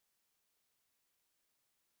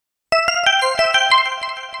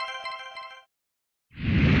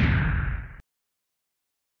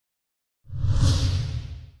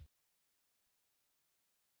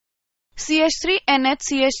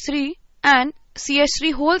CH3NHCH3 and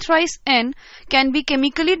CH3 whole thrice N can be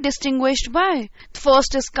chemically distinguished by.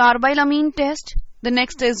 First is carbylamine test, the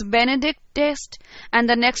next is Benedict test, and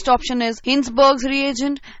the next option is Hinsberg's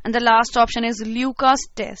reagent, and the last option is Lucas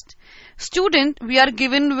test. Student, we are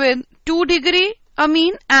given with 2-degree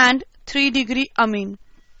amine and 3-degree amine.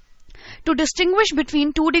 To distinguish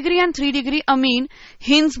between 2-degree and 3-degree amine,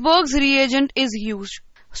 Hinsberg's reagent is used.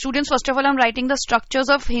 Students, first of all, I am writing the structures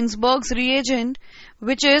of Hinsberg's reagent,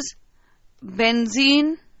 which is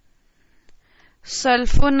benzene,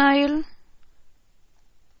 sulfonyl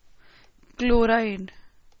chloride,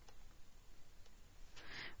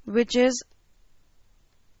 which is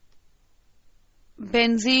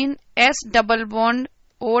benzene S double bond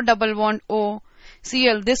O double bond O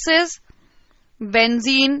Cl. This is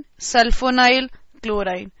benzene sulfonyl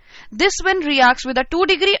chloride. This when reacts with a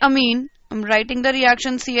 2-degree amine, I'm writing the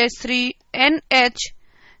reaction CH3NH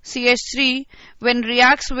CH3 when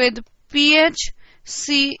reacts with pH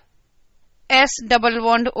C S double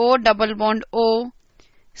bond O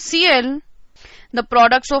Cl, the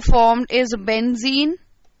product so formed is benzene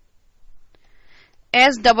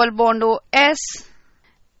S double bond O S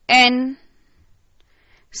N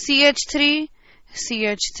CH3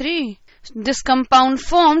 CH3. This compound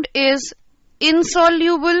formed is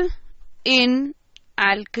insoluble in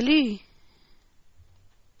alkali.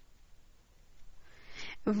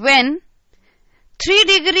 When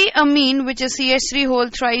 3-degree amine, which is CH3 whole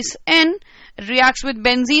thrice N, reacts with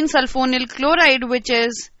benzene sulfonyl chloride, which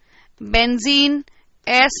is benzene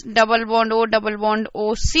S double bond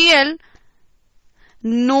O Cl,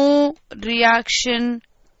 no reaction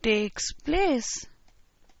takes place.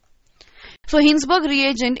 So Hinsberg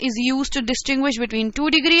reagent is used to distinguish between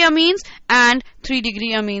 2-degree amines and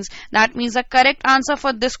 3-degree amines. That means the correct answer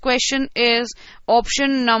for this question is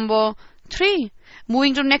option number 3.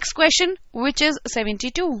 Moving to next question, which is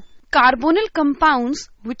 72. Carbonyl compounds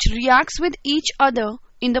which reacts with each other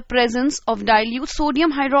in the presence of dilute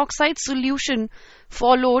sodium hydroxide solution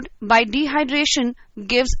followed by dehydration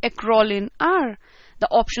gives acrolein R. The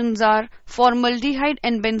options are formaldehyde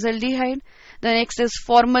and benzaldehyde. The next is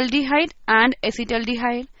formaldehyde and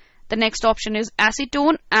acetaldehyde. The next option is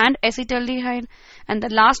acetone and acetaldehyde. And the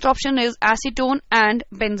last option is acetone and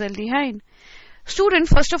benzaldehyde. Student,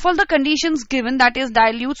 first of all, the conditions given, that is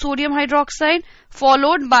dilute sodium hydroxide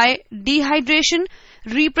followed by dehydration,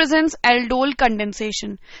 represents aldol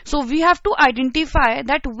condensation. So we have to identify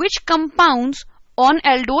that which compounds on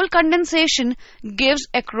aldol condensation gives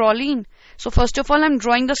acrolein. So first of all, I am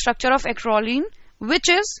drawing the structure of acrolein, which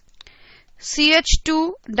is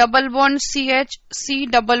CH2 double bond CH C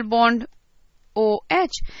double bond OH.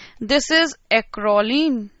 This is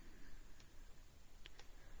acrolein.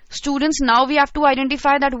 Students, now we have to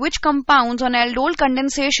identify that which compounds on aldol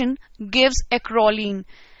condensation gives acrolein.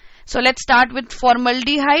 So let's start with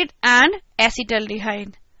formaldehyde and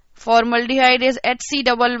acetaldehyde. Formaldehyde is HC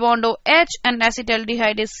double bond OH and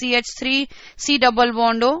acetaldehyde is CH3 C double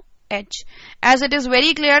bond OH. As it is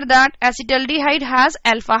very clear that acetaldehyde has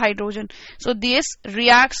alpha hydrogen. So this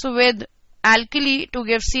reacts with alkali to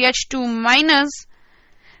give CH2 minus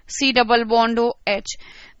C double bond OH.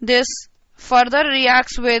 This further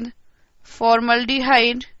reacts with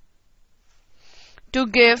formaldehyde to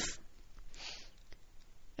give,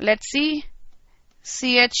 let's see,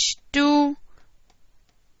 CH2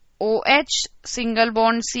 OH single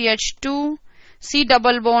bond CH2 C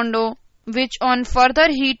double bond O, which on further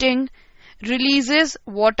heating releases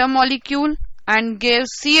water molecule and gives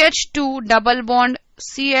CH2 double bond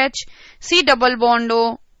CH C double bond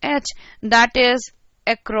OH, that is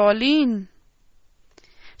acrolein.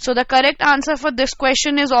 So the correct answer for this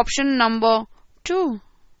question is option number 2.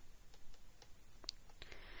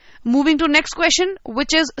 Moving to next question,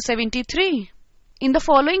 which is 73. In the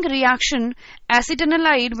following reaction,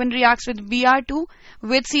 acetanilide when reacts with Br2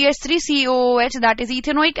 with CH3COOH, that is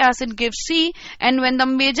ethanoic acid, gives C, and when the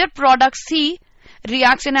major product C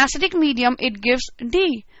reacts in acidic medium, it gives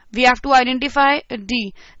D. We have to identify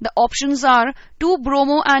D. The options are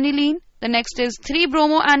 2-bromoaniline, the next is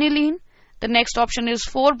 3-bromoaniline, the next option is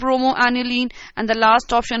 4-bromoaniline, and the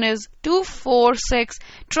last option is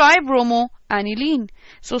 2,4,6-tribromoaniline.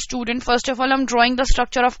 So student, first of all, I am drawing the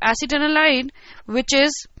structure of acetanilide, which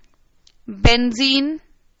is benzene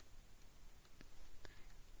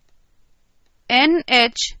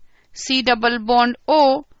NH C double bond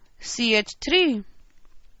O CH3.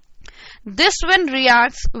 This when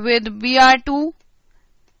reacts with Br2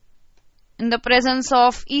 in the presence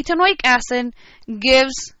of ethanoic acid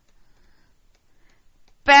gives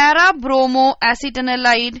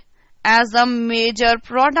para-bromoacetanilide as a major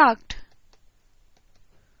product.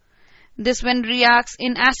 This when reacts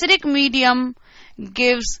in acidic medium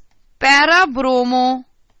gives para-bromo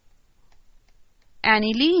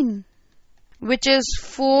aniline, which is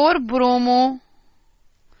 4-bromo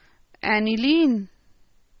aniline.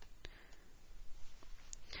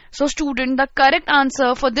 So student, the correct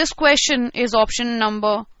answer for this question is option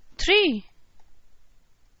number 3.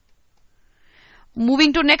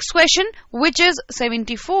 Moving to next question, which is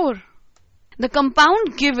 74. The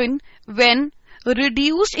compound given when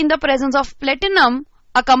reduced in the presence of platinum,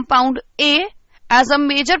 a compound A, as a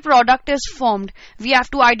major product is formed. We have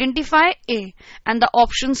to identify A, and the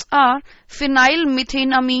options are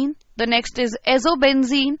phenylmethanamine, the next is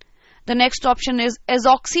azobenzene, the next option is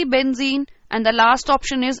azoxybenzene, and the last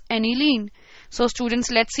option is aniline. So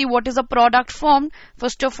students, let's see what is the product formed.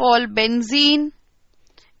 First of all, benzene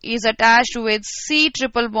is attached with C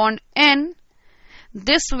triple bond N.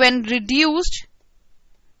 This when reduced,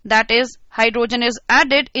 that is hydrogen is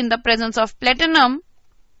added in the presence of platinum,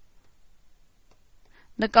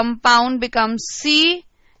 the compound becomes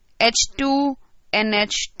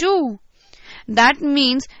CH2NH2. That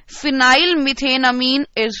means phenylmethanamine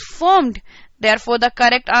is formed. Therefore, the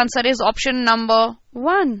correct answer is option number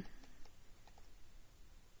 1.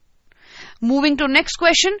 Moving to next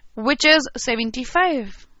question, which is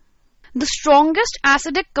 75. The strongest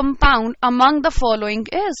acidic compound among the following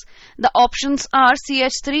is. The options are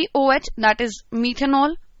CH3OH, that is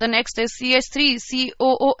methanol. The next is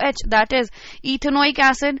CH3COOH, that is ethanoic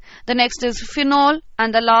acid. The next is phenol,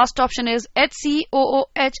 and the last option is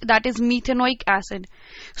HCOOH, that is methanoic acid.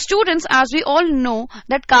 Students, as we all know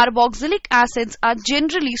that carboxylic acids are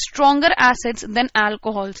generally stronger acids than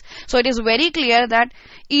alcohols. So it is very clear that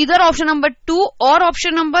either option number 2 or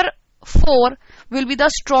option number 4 will be the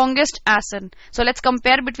strongest acid. So let's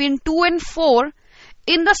compare between 2 and 4.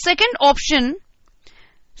 In the second option,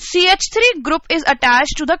 CH3 group is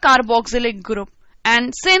attached to the carboxylic group,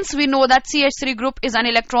 and since we know that CH3 group is an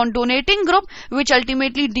electron donating group which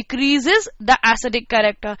ultimately decreases the acidic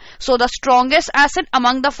character. So the strongest acid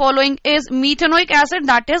among the following is methanoic acid,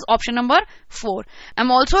 that is option number 4. I'm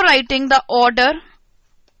also writing the order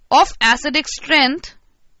of acidic strength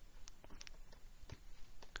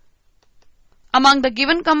among the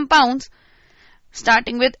given compounds,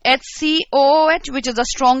 starting with HCOOH, which is the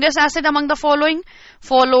strongest acid among the following,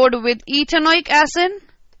 followed with ethanoic acid,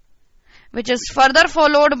 which is further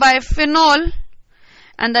followed by phenol,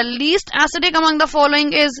 and the least acidic among the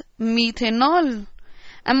following is methanol.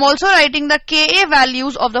 I'm also writing the Ka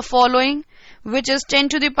values of the following, which is 10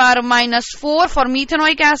 to the power minus 4 for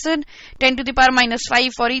methanoic acid, 10 to the power minus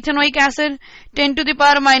 5 for ethanoic acid, 10 to the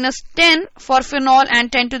power minus 10 for phenol,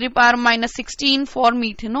 and 10 to the power minus 16 for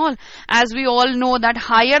methanol. As we all know that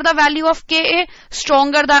higher the value of Ka,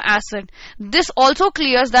 stronger the acid. This also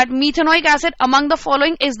clears that methanoic acid among the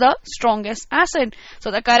following is the strongest acid.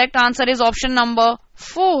 So the correct answer is option number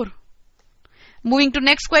 4. Moving to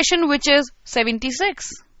next question, which is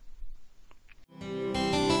 76.